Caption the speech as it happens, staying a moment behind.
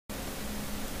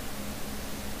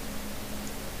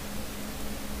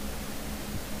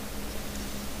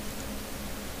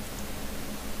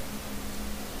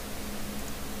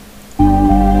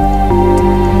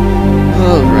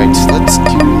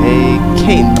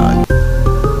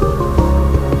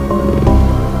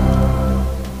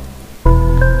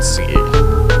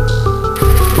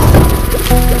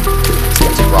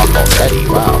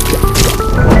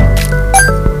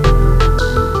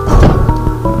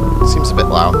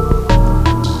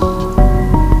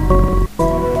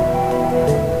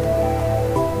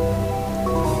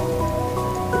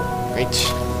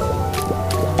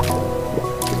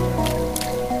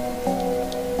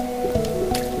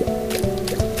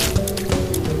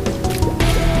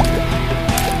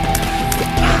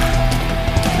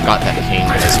Forgot that cane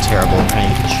has terrible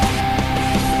range.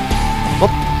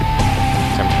 Whoop.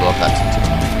 Time to blow up that TNT.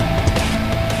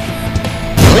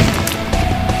 Really?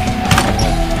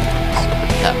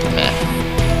 That meh.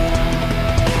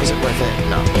 Was it worth it?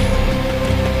 No.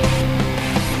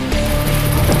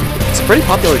 It's a pretty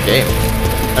popular game.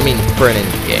 I mean, for an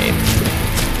indie game.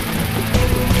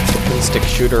 Stick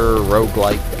shooter,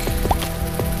 roguelike.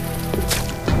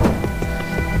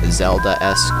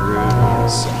 Zelda-esque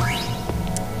rooms.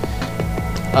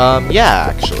 Yeah,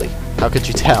 actually. How could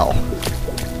you tell?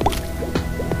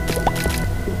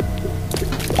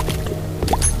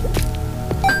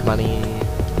 Money.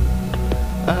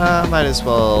 Might as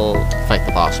well fight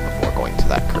the boss before going to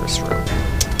that curse room.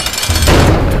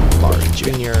 Laurie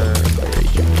Jr. Larry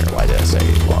Jr. Why did I say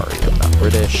Laurie? I'm not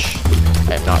British.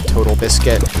 I am not Total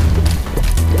Biscuit.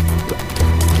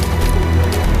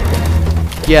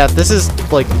 Yeah, this is,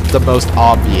 like, the most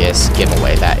obvious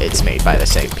giveaway that it's made by the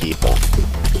same people.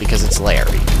 Because it's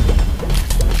Larry.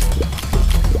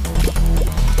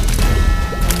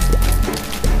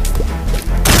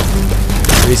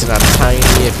 The reason I'm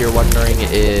tiny, if you're wondering,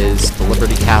 is the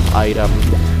Liberty Cap item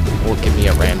will give me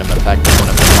a random effect of one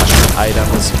of the mushroom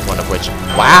items, one of which...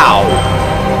 Wow!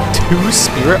 2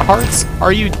 spirit hearts?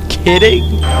 Are you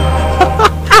kidding?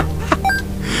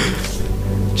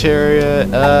 Chariot,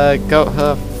 goat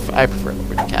hoof. I prefer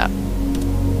Liberty Cap.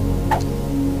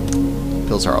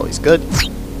 Pills are always good.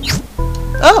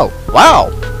 Oh, wow!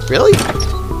 Really?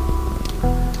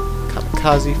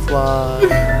 Kamikaze fly.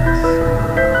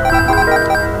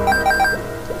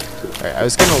 Alright, I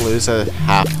was gonna lose a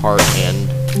half heart and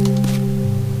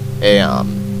a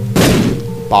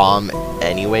bomb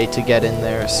anyway to get in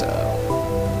there, so.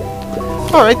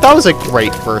 Alright, that was a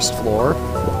great first floor.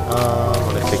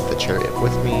 I'm gonna take the chariot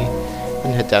with me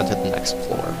and head down to the next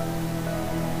floor.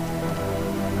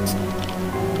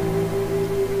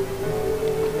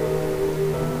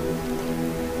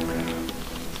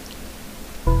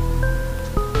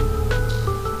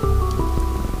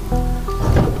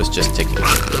 Was just taking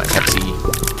my Pepsi.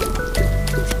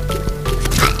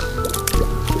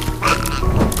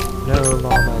 No,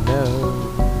 mama, no.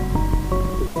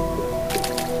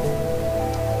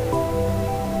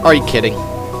 Are you kidding?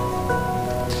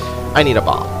 I need a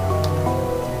bomb.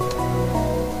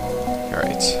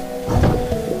 Alright.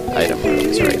 Item room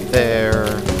is right there.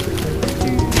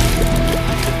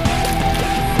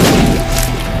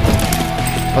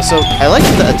 Also, I like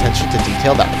the attention to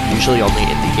detail that usually only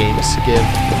indie games give.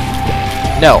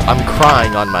 No, I'm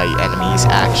crying on my enemies,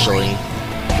 actually.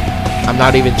 I'm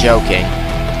not even joking.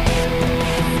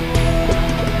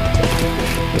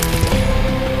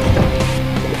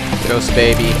 Ghost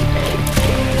baby.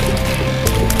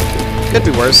 Could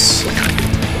be worse.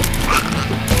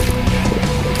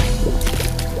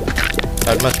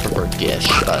 I'd much prefer Gish,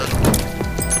 but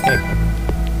hey.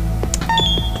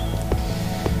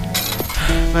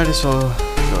 Might as well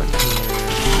go in here.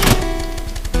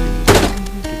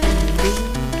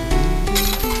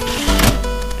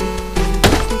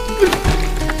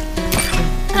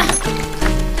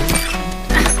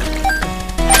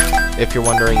 If you're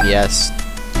wondering, yes,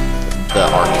 the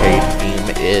arcade theme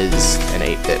is an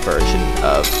 8-bit version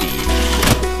of the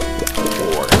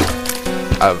floor,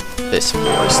 of this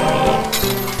floor's theme.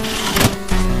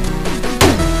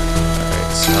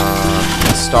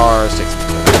 Alright, stars, takes me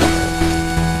to.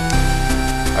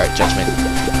 Alright, judgment.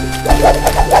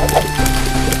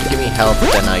 Give me health,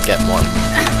 then I get more.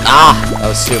 Ah! That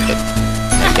was stupid.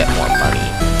 I get more money.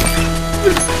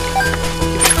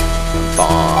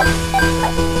 Bomb.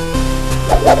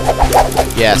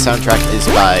 Yeah, soundtrack is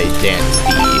by Dan B,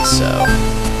 so...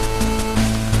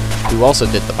 Who also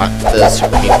did the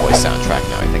Super Game Boy soundtrack,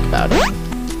 now I think about it.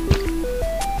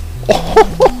 Oh,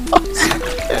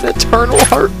 an Eternal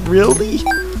Heart, really?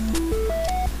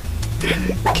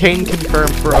 Kane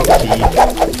confirmed for Oki.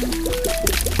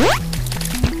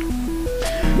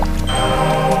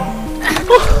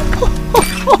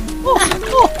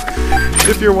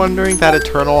 If you're wondering, that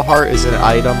Eternal Heart is an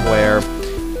item where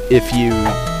if you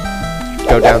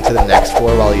go down to the next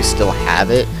floor while you still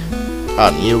have it,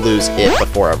 you lose it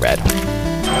before a red.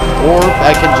 Or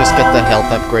I can just get the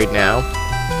health upgrade now.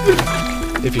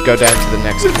 If you go down to the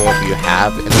next floor, you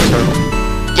have an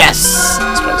Eternal. Yes!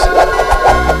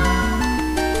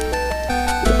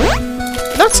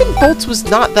 That's Nuts and Bolts was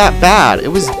not that bad. It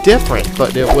was different,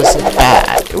 but it wasn't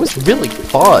bad. It was really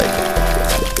fun.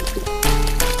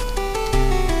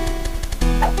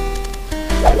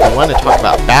 If I want to talk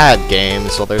about bad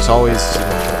games, well, there's always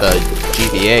the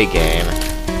GBA game.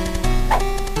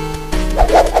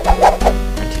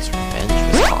 Grunty's Revenge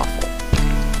was awful.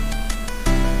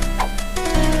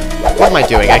 What am I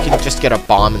doing? I can just get a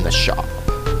bomb in the shop.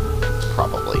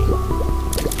 Probably.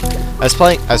 I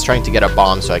was trying to get a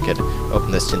bomb so I could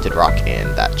open this tinted rock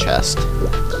in that chest.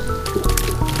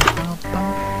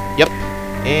 Yep.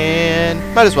 And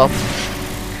might as well.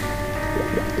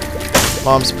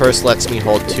 Mom's purse lets me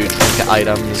hold 2 trinket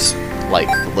items, like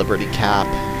the Liberty Cap.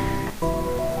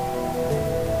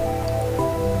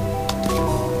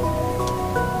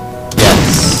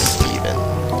 Yes, Steven.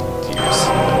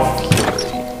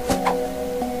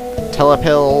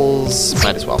 Telepills,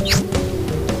 might as well.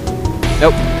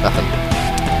 Nope, nothing.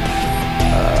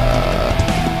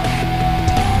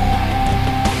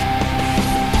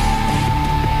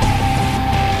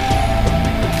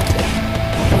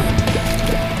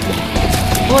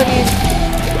 Well, I mean,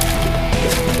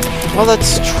 while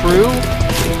that's true,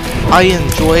 I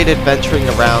enjoyed adventuring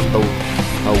around the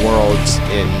worlds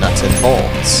in Nuts and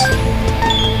Bolts.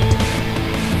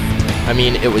 I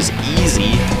mean, it was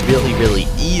easy, really, really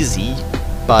easy,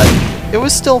 but it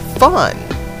was still fun.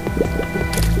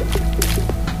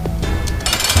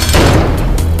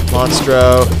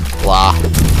 Monstro, blah.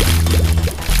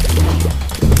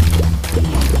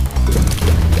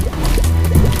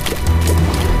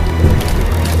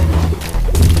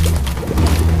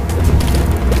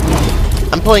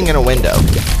 I'm playing in a window.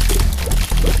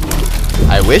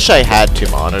 I wish I had 2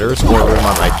 monitors, or room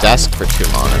on my desk for 2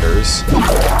 monitors.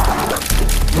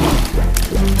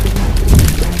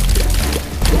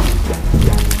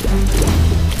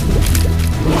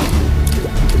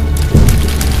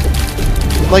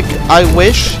 Like, I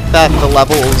wish that the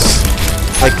levels,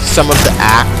 like, some of the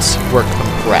acts were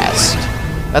compressed.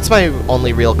 That's my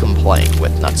only real complaint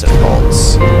with Nuts and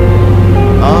Bolts.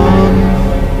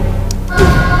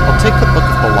 I'll take the Book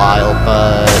of Belial,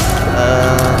 but,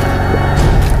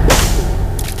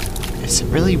 is it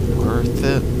really worth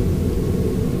it?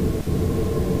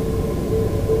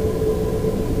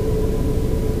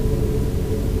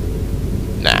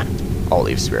 Nah, I'll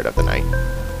leave Spirit of the Night.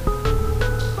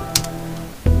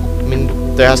 I mean,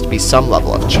 there has to be some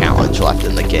level of challenge left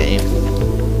in the game.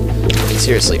 I mean,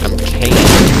 seriously, I'm Kane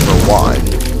for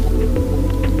 1.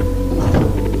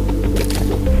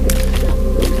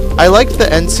 I liked the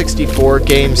N64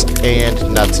 games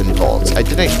and Nuts and Bolts. I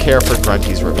didn't care for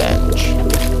Grunty's Revenge.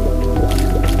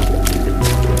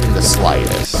 In the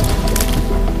slightest.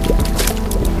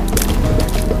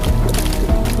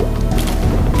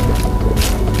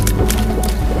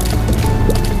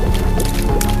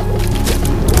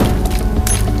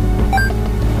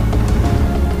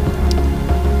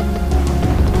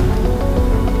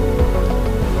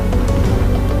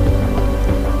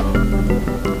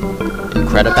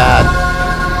 Incredibad.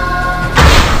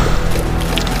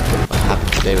 What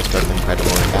happened today was both incredible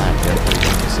and bad.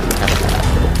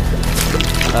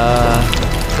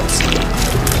 Let's see.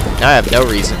 Now I have no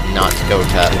reason not to go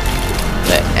to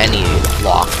any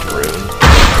locked room.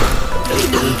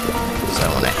 So I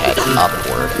want to head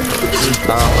upward first.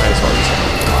 Might as well use it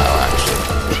for a while, actually.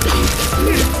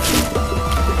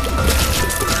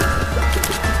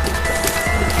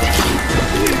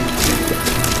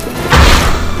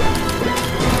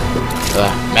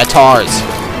 Metars!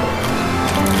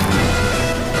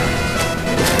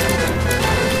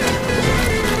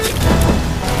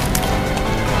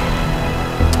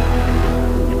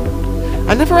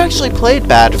 I never actually played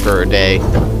Bad Fur Day.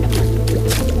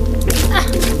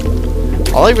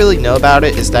 All I really know about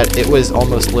it is that it was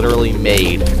almost literally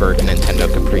made for Nintendo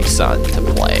Capri Sun to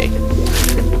play.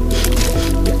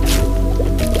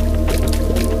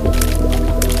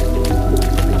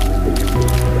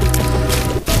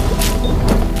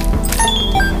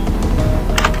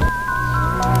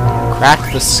 Crack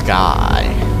the Sky.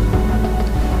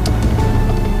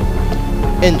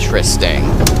 Interesting.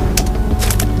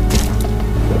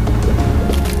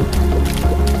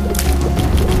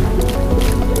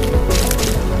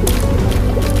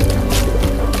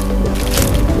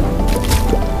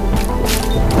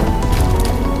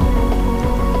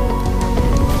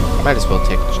 Might as well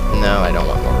take... No, I don't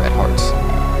want more red hearts.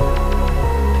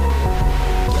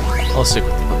 I'll stick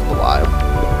with the Book of the Wild.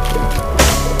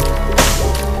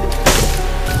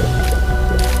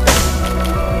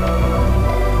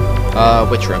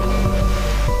 Which room?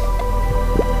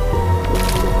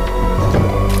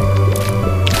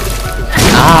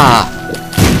 Ah!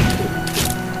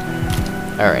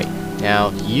 Alright,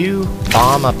 now you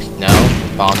bomb up? No,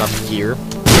 bomb up here.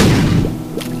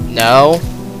 No,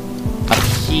 up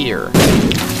here.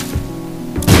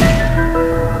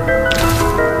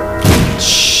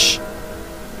 Shh.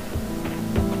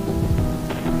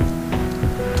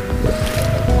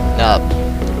 Up.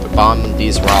 Bomb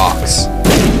these rocks.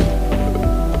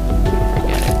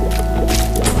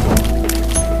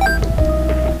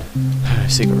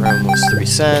 Secret room was 3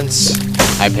 cents.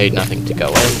 I paid nothing to go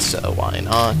in, so why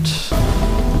not?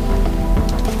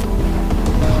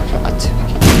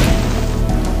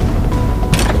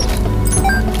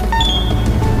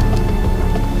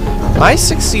 My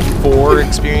 64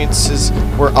 experiences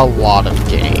were a lot of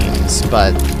games,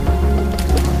 but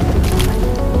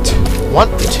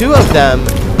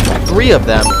 3 of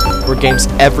them were games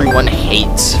everyone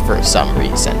hates for some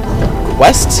reason.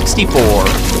 Quest 64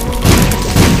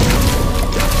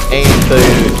 and the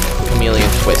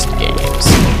Chameleon Twist games.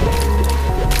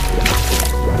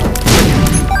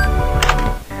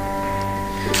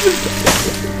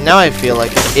 Now I feel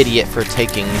like an idiot for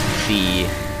taking the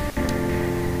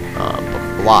Book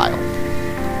of Belial.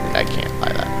 I can't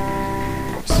buy that.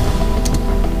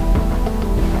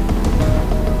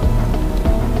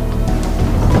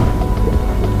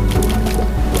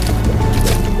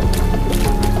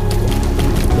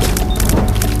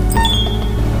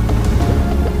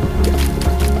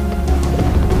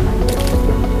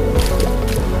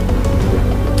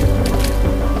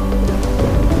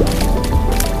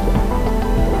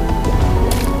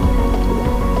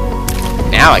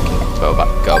 Now I can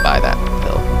go buy that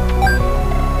pill.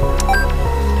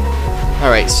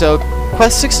 Alright, so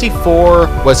Quest 64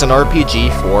 was an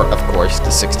RPG for, of course, the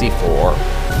 64,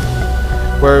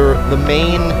 where the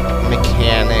main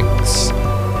mechanics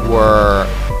were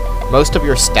most of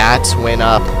your stats went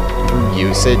up through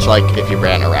usage, like if you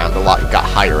ran around a lot, you got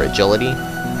higher agility,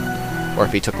 or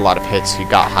if you took a lot of hits, you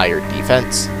got higher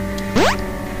defense.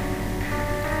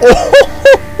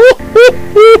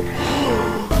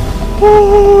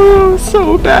 Oh,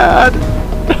 so bad.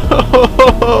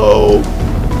 Oh.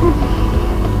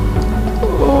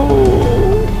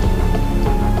 Oh.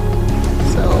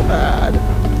 So bad.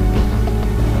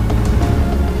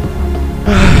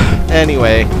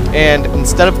 Anyway, and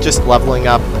instead of just leveling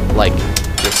up, like,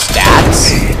 your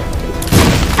stats,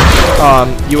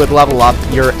 you would level up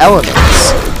your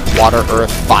elements. Water,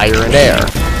 earth, fire, and air.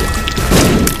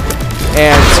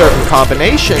 And certain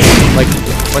combinations, like,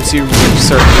 once you reach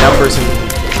certain numbers in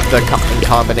the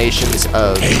combinations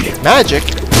of magic,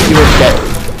 you would get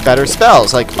better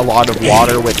spells. Like a lot of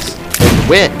water and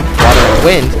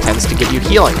wind tends to give you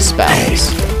healing spells.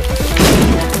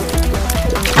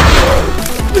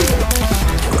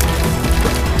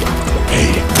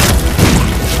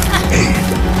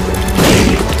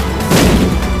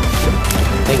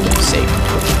 Thank you, Satan.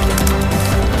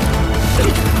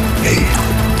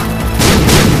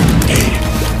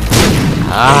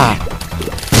 Ah.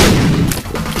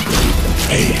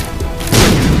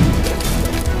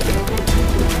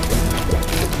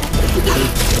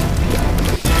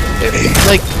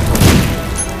 Like,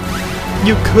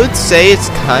 you could say it's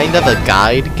kind of a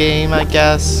guide game, I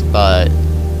guess, but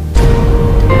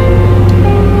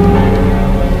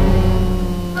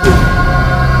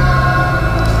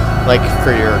like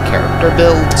for your character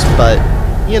builds, but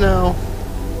you know,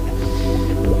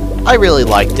 I really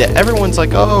liked it. Everyone's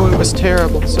like, oh, it was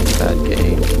terrible, such a bad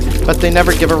game. But they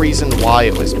never give a reason why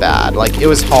it was bad. Like, it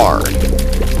was hard.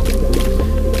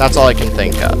 That's all I can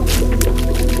think of.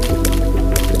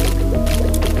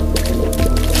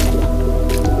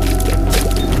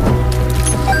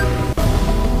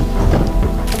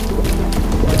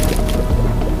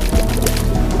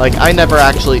 Like, I never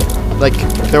actually... Like,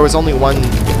 there was only one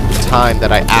time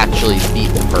that I actually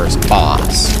beat the first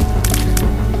boss.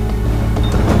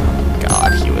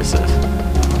 God, he was an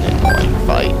annoying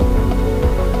fight.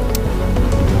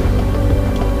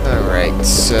 Alright,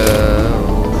 so...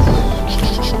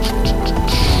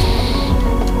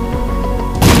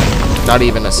 Not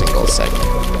even a single segment.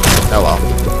 Oh well.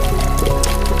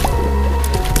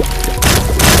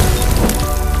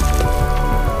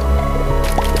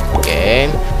 Okay.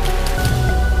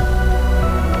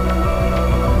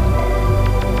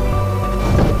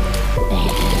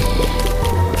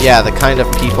 Yeah, the kind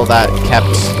of people that kept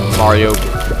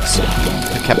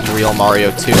real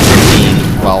Mario 2 being,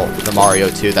 well, the Mario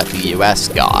 2 that the US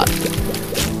got.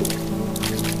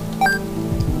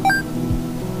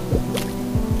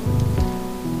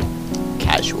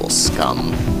 Casual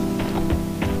scum.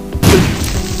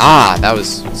 Ah, that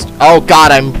was... Oh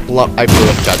god, I blew up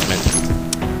Judgment.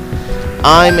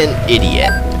 I'm an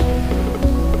idiot.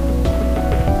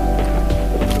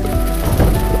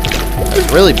 I was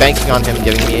really banking on him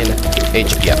giving me an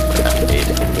HP upgrade.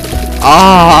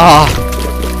 Ah!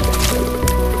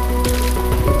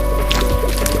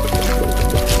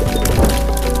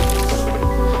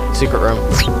 Secret room.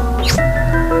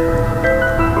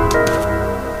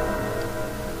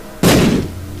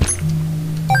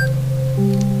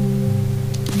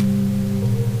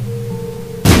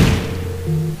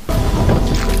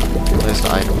 There's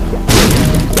an item.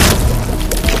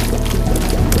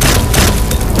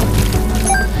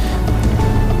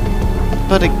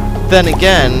 But then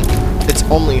again, it's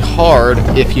only hard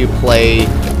if you play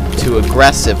too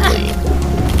aggressively,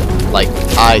 like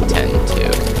I tend to.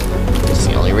 It's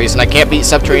the only reason I can't beat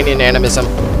subterranean animism.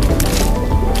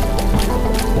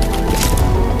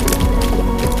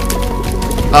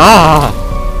 Ah!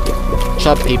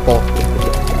 Shut up, people.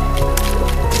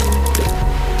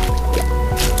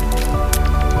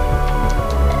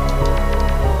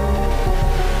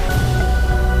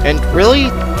 And really,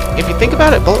 if you think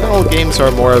about it, bullet hell games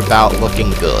are more about looking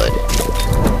good,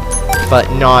 but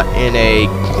not in a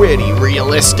gritty,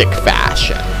 realistic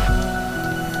fashion.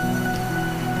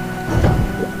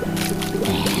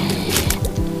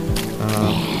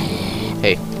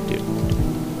 Hey, dude.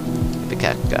 The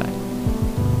cat guy.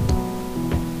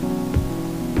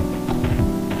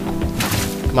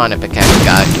 Come on, Epicat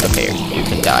guy. Okay, you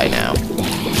can die now.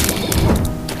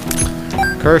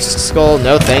 Cursed skull,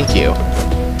 no thank you.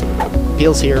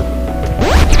 Heals here.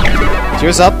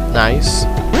 Tears up, nice.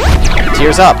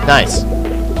 Tears up, nice.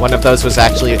 One of those was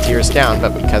actually a tears down,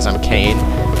 but because I'm Kane,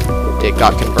 it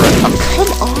got converted. Oh,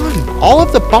 come on! All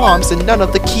of the bombs and none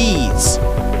of the keys!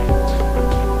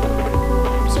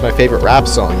 It's my favorite rap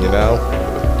song, you know?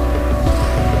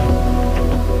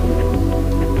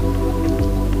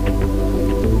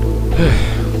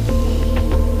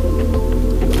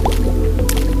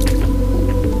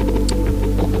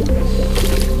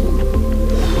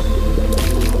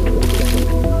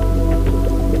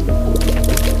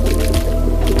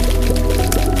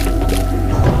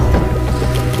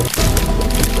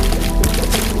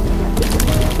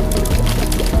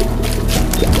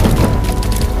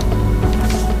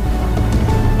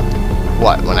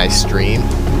 What, when I stream?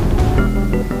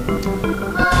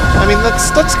 I mean, that's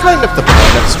kind of the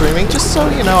point of streaming, just so,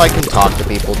 you know, I can talk to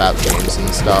people about games and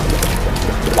stuff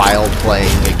while playing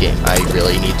a game I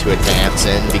really need to advance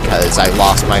in because I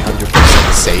lost my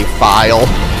 100% save file.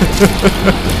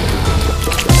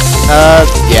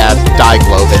 Yeah, die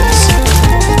Globins.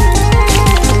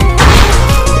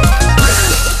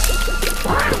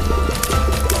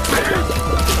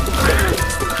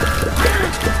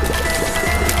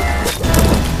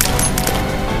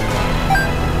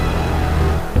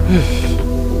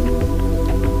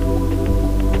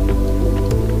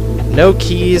 No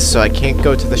keys, so I can't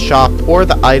go to the shop, or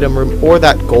the item room, or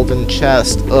that golden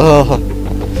chest. Ugh.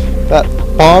 That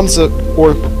bombs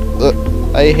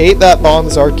I hate that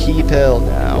bombs are key pill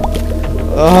now.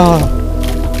 Ugh.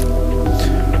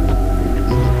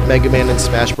 Mega Man and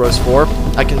Smash Bros. 4.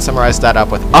 I can summarize that up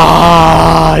with,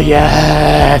 ah,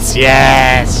 yes,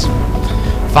 yes!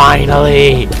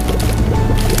 Finally!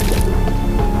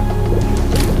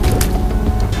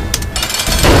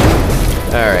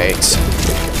 Alright.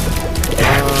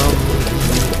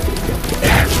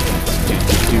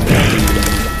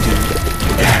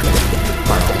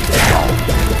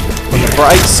 On the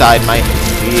bright side, my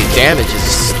damage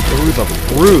is through the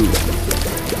roof.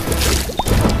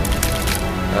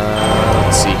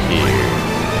 Let's see here.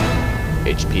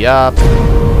 HP up.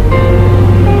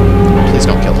 Please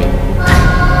don't kill me.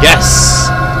 Yes!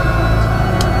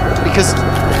 Because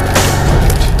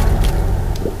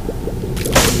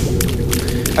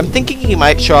I'm thinking he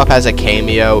might show up as a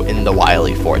cameo in the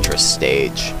Wily Fortress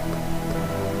stage.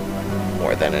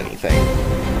 More than anything.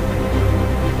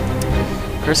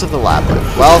 Curse of the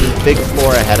Labyrinth. Well, big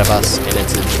floor ahead of us, and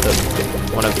it's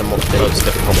one of the most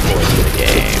difficult floors in the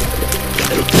game.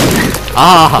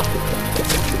 Ah!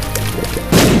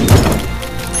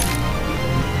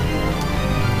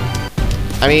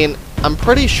 I mean, I'm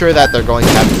pretty sure that they're going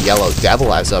to have the Yellow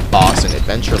Devil as a boss in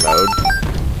Adventure Mode,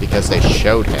 because they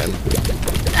showed him.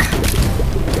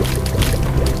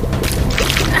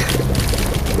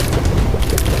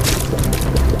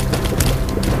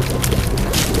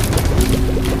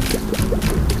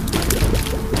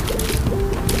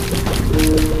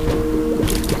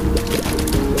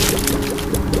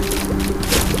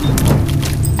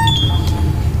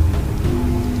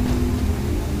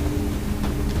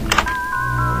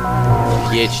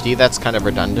 PhD, that's kind of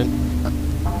redundant.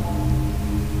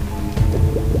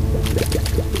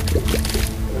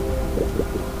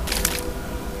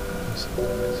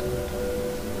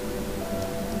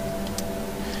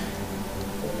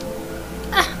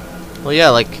 Well, yeah,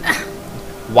 like,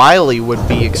 Wily would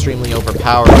be extremely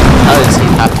overpowered because he'd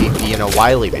have to be in a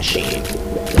Wily machine.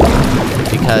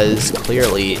 Because,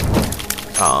 clearly,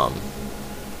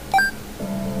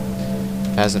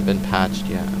 hasn't been patched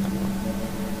yet.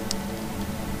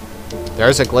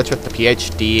 There's a glitch with the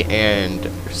PhD and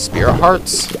Spirit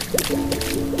Hearts.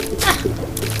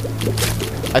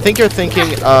 I think you're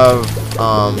thinking of,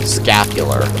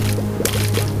 Scapular.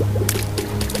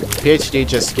 PhD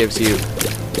just gives you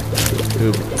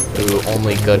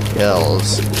only good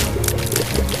pills,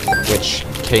 which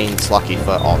Kane's Lucky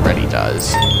Foot already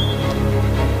does.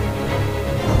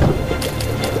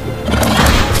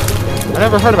 I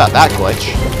never heard about that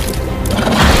glitch.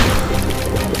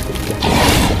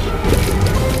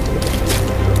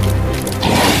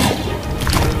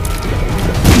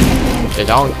 They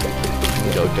don't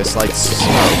go just like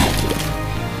smoke.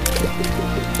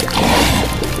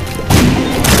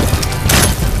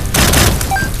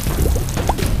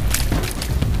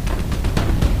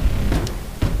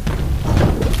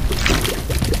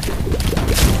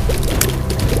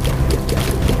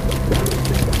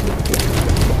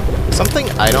 Something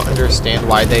I don't understand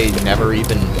why they never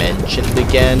even mentioned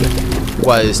again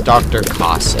was Dr.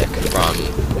 Cossack from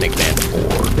Mega Man 4.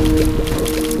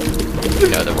 You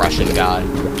know, the Russian guy.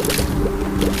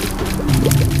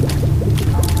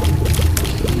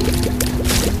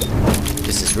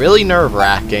 This is really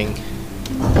nerve-wracking.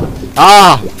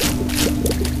 Ah!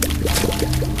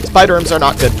 Spider rooms are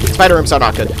not good. Spider rooms are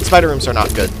not good. Spider rooms are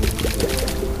not good.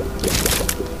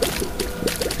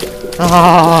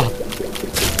 Ah!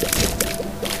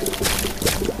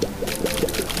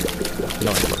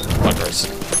 No, buggers.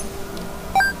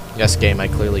 Yes, game, I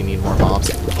clearly need more mobs.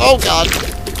 Oh god!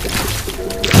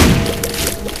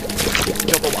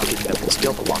 Kill the walking devils,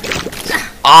 kill the walking devils.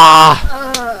 Ah!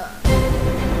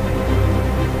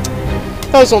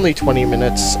 That was only 20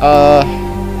 minutes.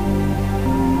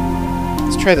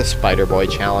 Let's try the Spider Boy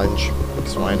challenge,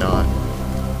 because why not?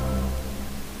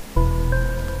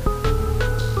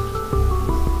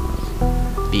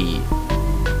 B.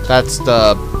 That's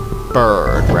the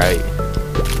bird, right?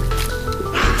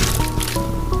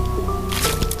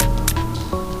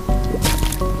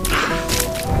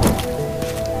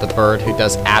 The bird who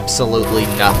does absolutely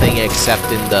nothing except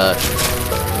in the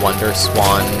Wonder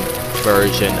Swan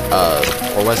version of,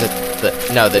 or was it the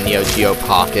Neo Geo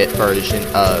Pocket version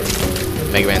of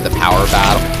Mega Man: The Power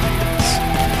Battle?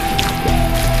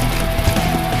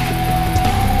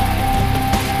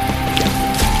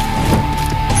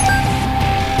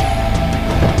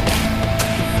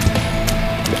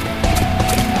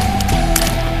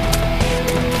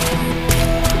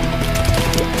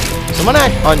 Someone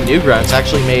on Newgrounds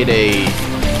actually made a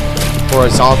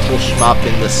horizontal shmup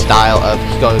in the style of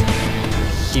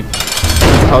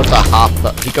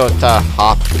Hikota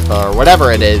Hop, or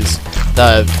whatever it is,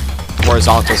 the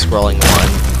horizontal scrolling one,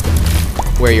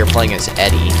 where you're playing as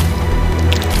Eddie.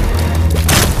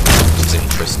 Which is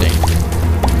interesting.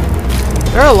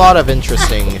 There are a lot of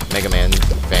interesting Mega Man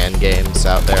fan games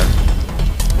out there.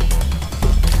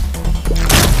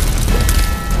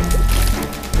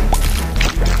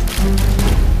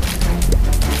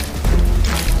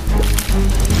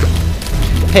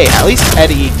 Hey, at least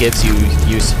Eddie gives you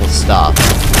useful stuff.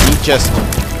 He just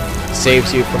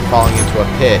saves you from falling into a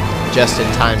pit just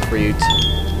in time for you to...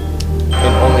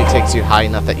 It only takes you high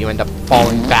enough that you end up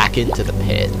falling back into the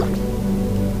pit.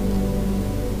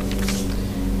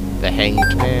 The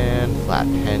Hanged Man, Flat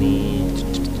Penny...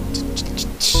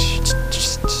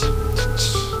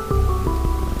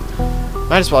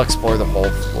 Might as well explore the whole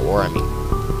floor, I mean...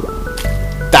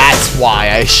 That's why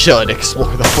I should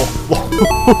explore the whole floor.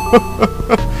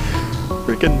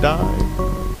 Freaking die.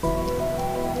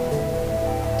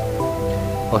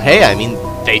 Well, hey, I mean,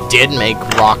 they did make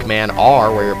Rockman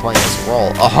R where you're playing as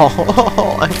Roll.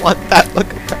 Oh, I want that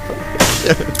look of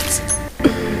preparations.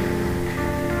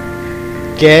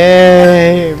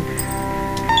 Game.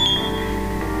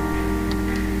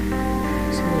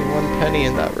 There's only one penny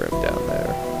in that room down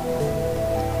there.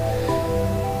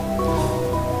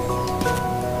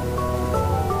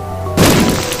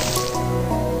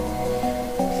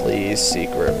 Please,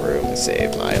 secret room,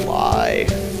 save my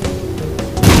life.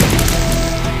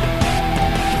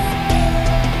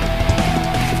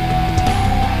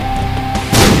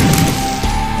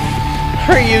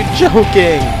 Are you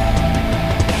joking?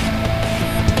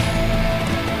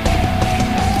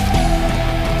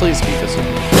 Please be this one.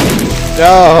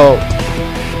 No!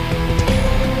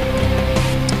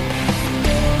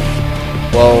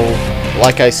 Well,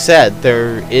 like I said,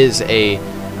 there is a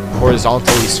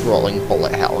horizontally scrolling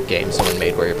bullet hell game someone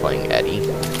made where you're playing Eddie.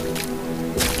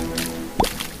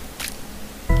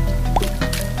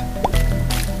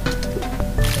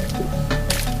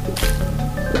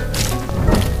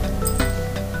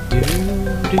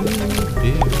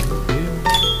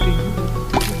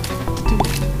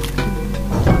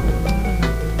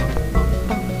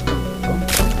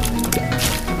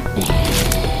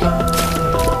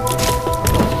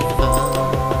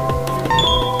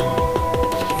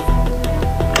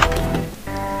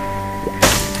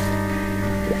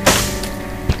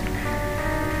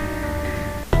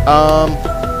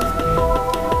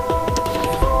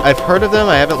 I've heard of them,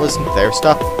 I haven't listened to their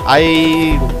stuff.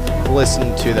 I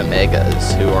listen to the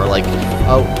Megas, who are like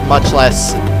a much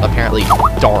less, apparently,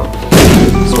 dark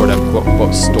sort of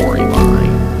quote-unquote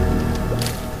storyline.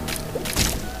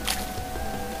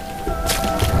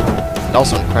 And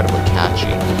also incredibly catchy.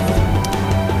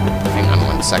 Hang on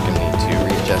 1 second, need to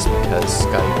readjust because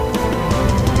Skype.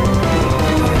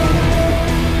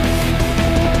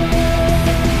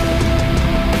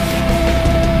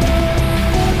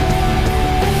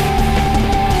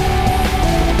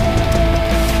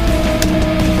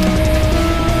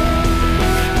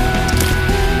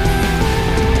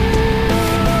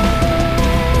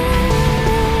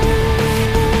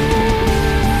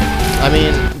 I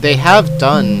mean, they have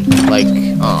done, like,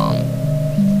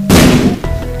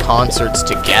 concerts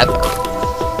together.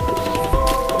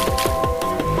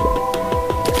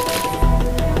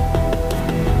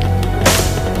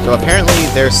 So apparently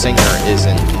their singer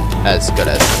isn't as good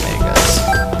as the Megas.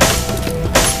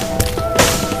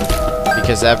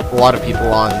 Because a lot of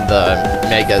people on the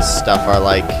Megas stuff are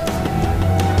like...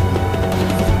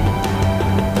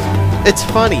 It's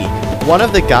funny, one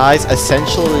of the guys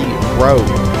essentially wrote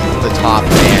the top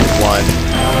man one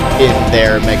in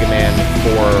their Mega Man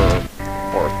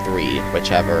 4 or 3,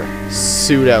 whichever,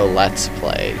 pseudo Let's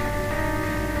Play.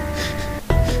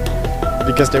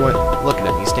 Because they went, look at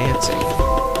him, he's dancing.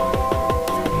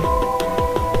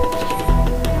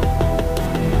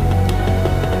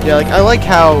 Yeah, like, I like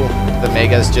how the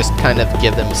Megas just kind of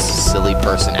give them silly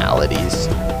personalities.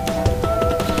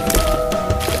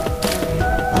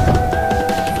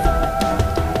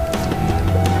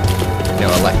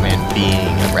 Electman being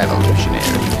a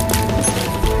revolutionary.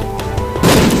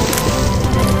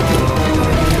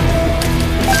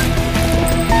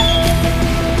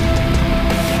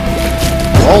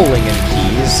 Rolling in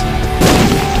keys.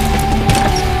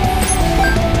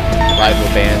 Rival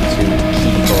band to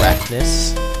key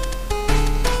correctness.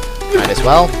 Might as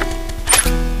well.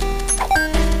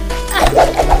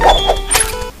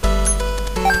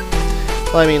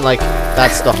 Well, I mean, like,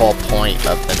 that's the whole point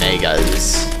of the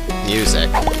Megas. Music.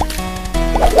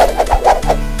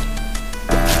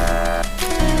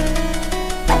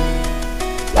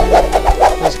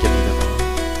 Just give me the bomb.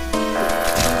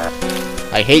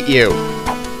 I hate you.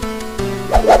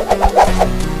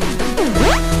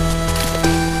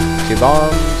 Two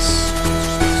bombs.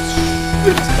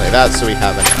 Let's play that so we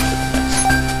have enough for the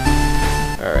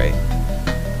next. Alright.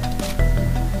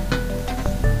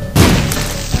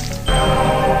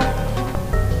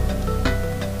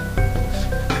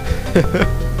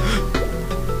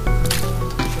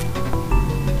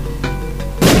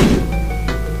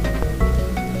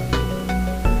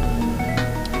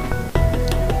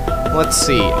 Let's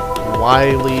see.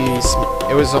 Wily's...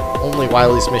 It was only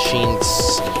Wily's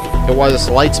machines... It was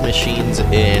Light's machines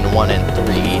in 1 and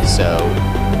 3, so...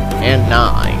 And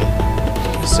 9.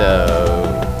 So...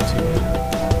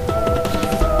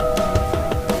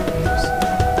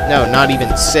 2... No, not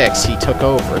even 6. He took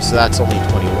over, so that's only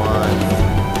 21.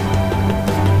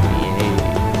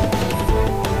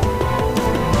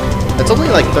 It's only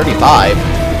like 35,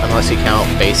 unless you count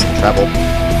bass and treble.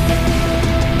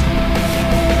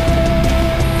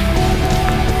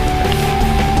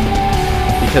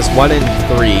 Because 1 and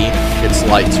 3, it's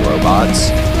Light's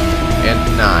robots,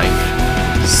 and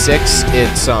 9. 6,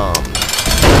 it's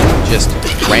just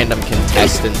random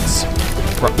contestants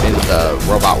in the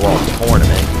Robot World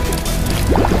tournament.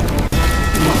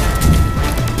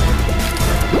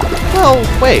 Well,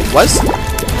 wait, was...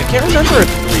 I can't remember if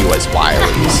 3 was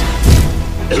Wily's.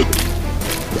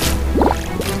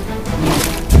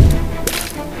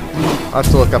 I'll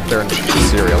have to look up their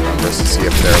serial numbers to see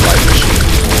if they're Light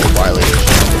machines or Wily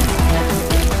machines.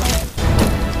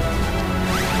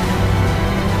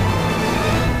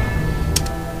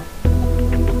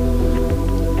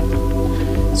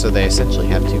 So they essentially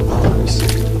have 2 colors.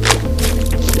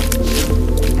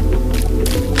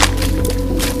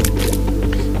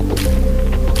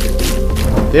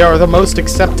 They are the most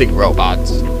accepting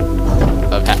robots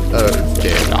of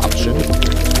the adoption.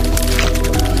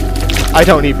 I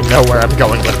don't even know where I'm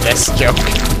going with this joke.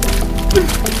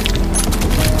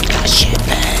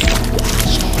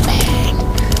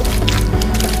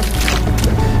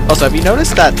 Also, have you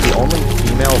noticed that the only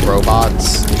female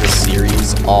robots in this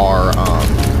series are,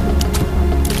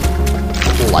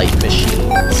 light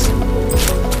machines?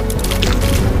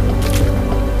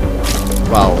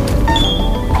 Well,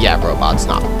 yeah, robots,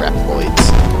 not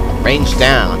reploids. Range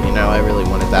down, you know, I really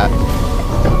wanted that.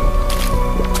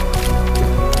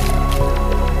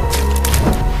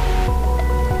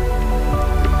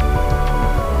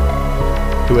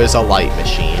 Who is a light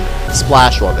machine?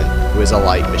 Splash Woman, who is a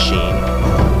light machine.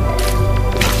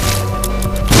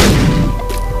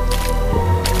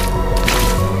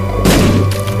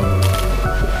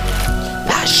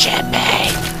 That shit, me.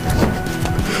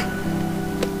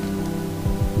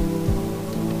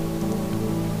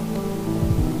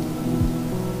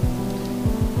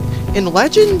 In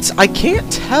Legends, I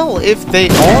can't tell if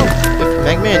Mega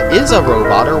Man is a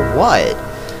robot or what.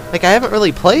 Like, I haven't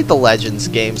really played the Legends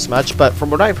games much, but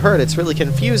from what I've heard, it's really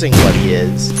confusing what he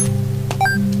is.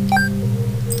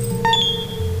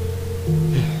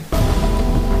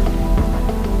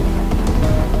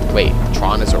 Wait,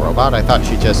 Tron is a robot? I thought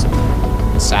she just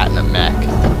sat in a mech.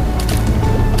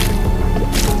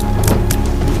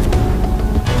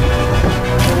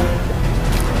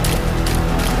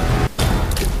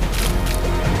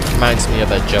 Reminds me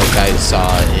of a joke I saw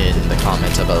in the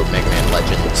comments about Mega Man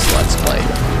Legends Let's Play.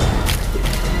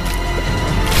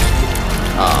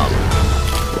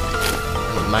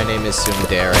 My name is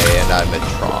Sundere and I'm a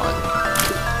Tron.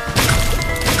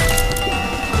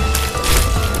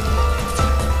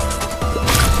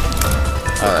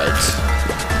 Alright.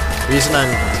 The reason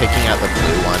I'm taking out the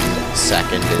blue one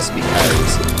second is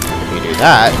because if you do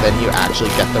that, then you actually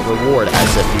get the reward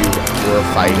as if you were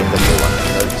fighting the blue one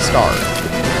at the start.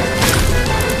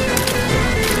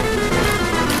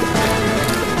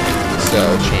 So,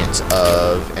 chance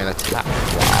of an attack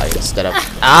fly instead of...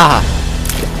 Ah!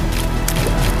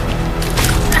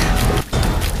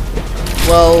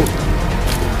 Well...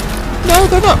 No,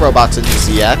 they're not robots in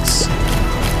ZX.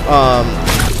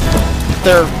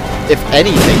 They're, if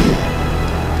anything,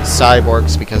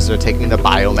 cyborgs because they're taking the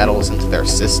biometals into their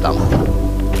system.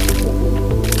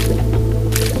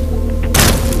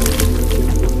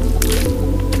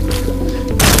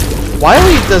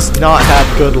 Wily does not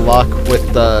have good luck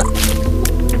with the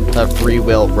free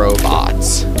will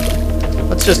robots.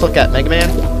 Let's just look at Mega Man.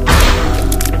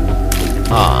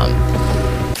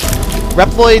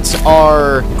 Reploids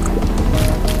are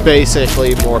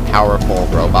basically more powerful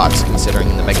robots, considering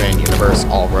in the Mega Man universe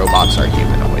all robots are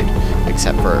humanoid,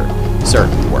 except for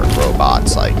certain work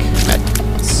robots like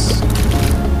Mets.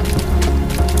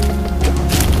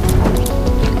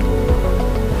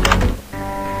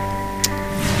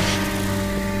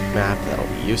 Map, that'll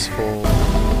be useful.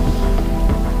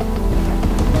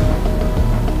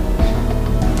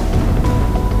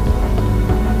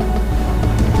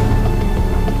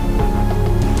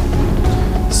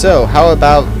 So, how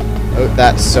about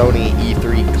that Sony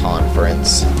E3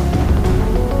 conference?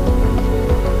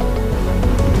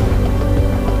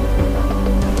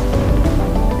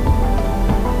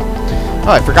 Oh,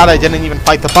 I forgot I didn't even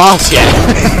fight the boss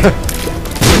yet.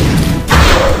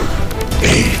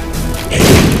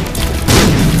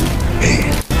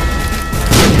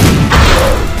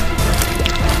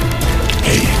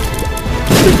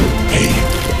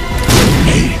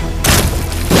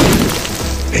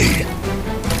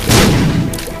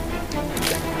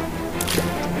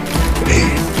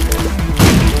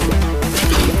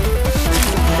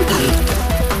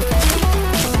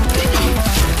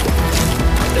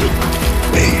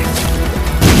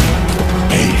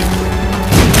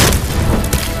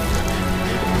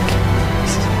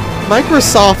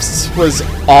 Microsoft's was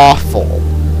awful.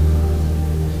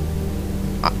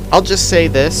 I'll just say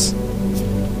this.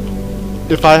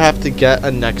 If I have to get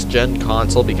a next-gen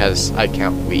console, because I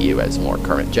count Wii U as more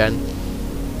current-gen,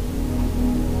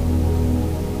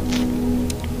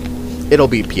 it'll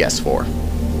be PS4.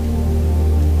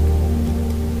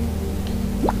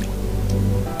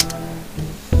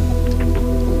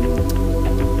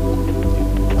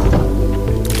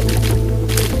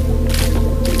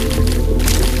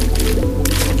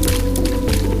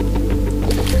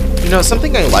 You know,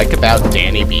 something I like about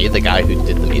Danny B, the guy who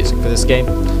did the music for this game,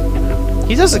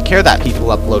 he doesn't care that people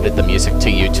uploaded the music to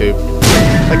YouTube.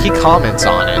 Like, he comments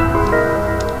on it.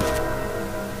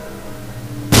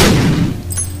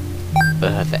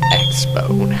 The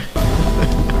X-Bone.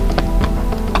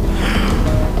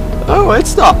 Oh,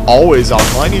 it's not always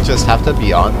online, you just have to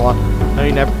be online. I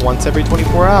mean, once every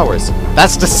 24 hours.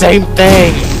 That's the same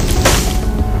thing!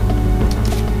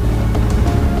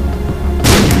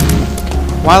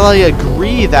 While I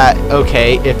agree that,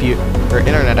 okay, if your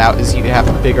internet out is you have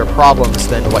bigger problems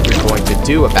than what you're going to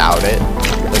do about it,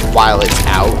 like while it's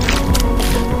out.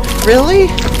 Really?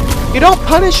 You don't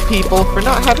punish people for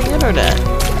not having internet.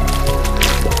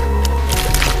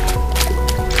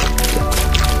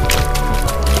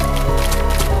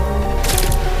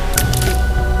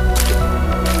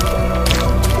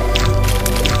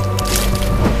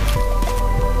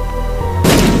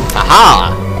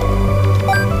 Aha!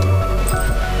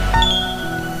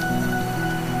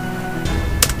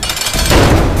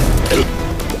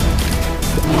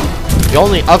 The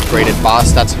only upgraded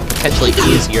boss that's potentially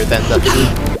easier than the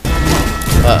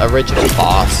original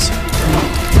boss.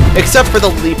 Except for the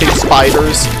leaping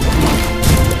spiders.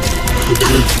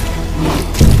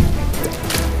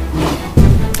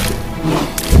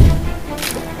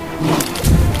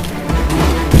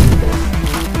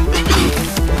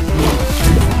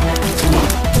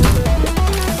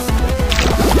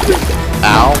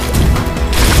 Ow.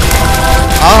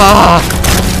 Ah!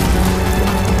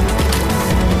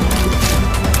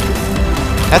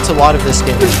 That's a lot of this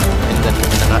game in a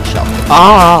nutshell.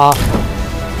 Ah!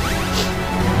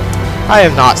 I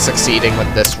am not succeeding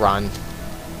with this run.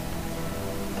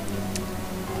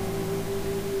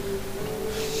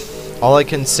 All I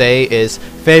can say is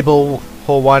Fable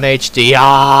 1 HD.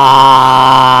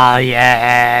 Ah,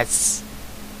 yes!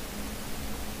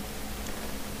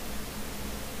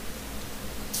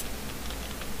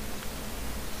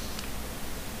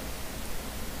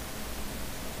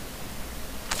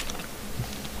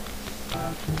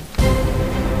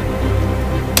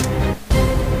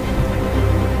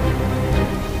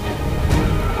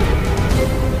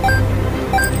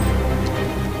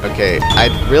 Okay,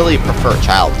 I'd really prefer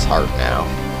Child's Heart now.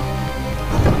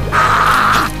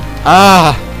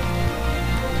 Ah!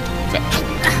 Okay.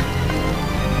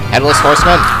 Headless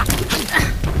Horseman?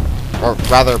 Or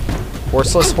rather,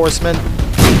 Horseless Horseman?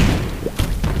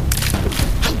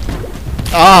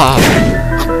 Ah!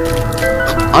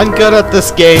 I'm good at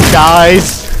this game,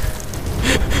 guys!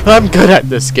 I'm good at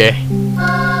this game.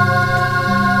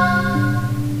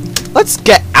 Let's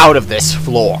get out of this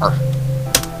floor.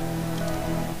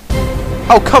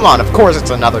 Oh, come on, of course it's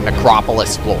another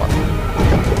Necropolis floor.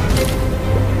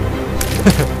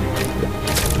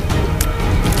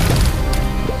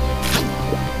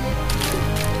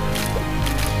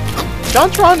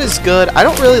 JonTron is good. I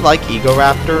don't really like Ego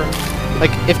Raptor.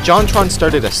 Like, if JonTron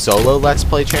started a solo Let's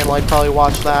Play channel, I'd probably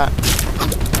watch that.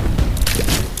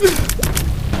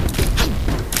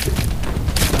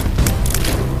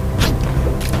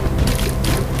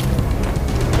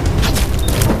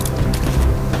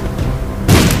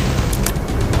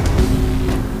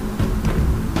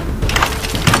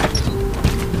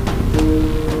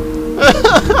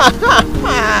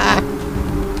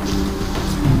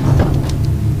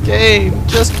 Game,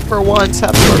 just for once,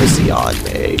 have mercy on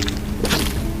me.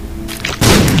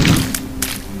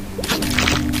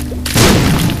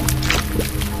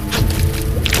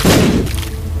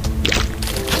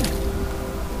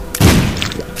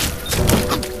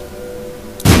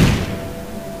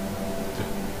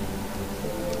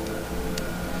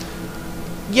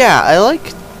 Yeah, I like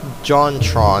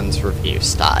JonTron's review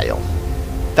style.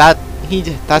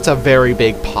 That's a very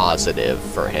big positive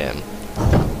for him.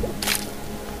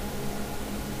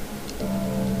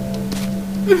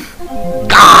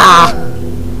 Ah!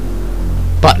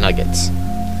 Butt nuggets.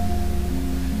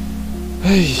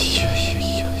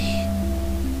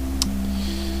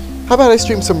 How about I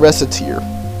stream some Reciteer?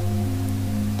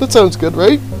 That sounds good,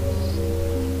 right?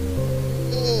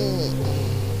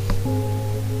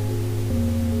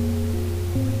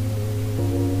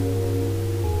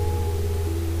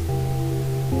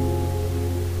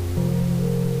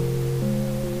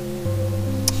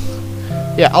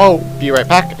 Yeah, I'll be right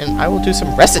back, and I will do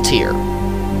some Reciteer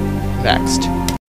next.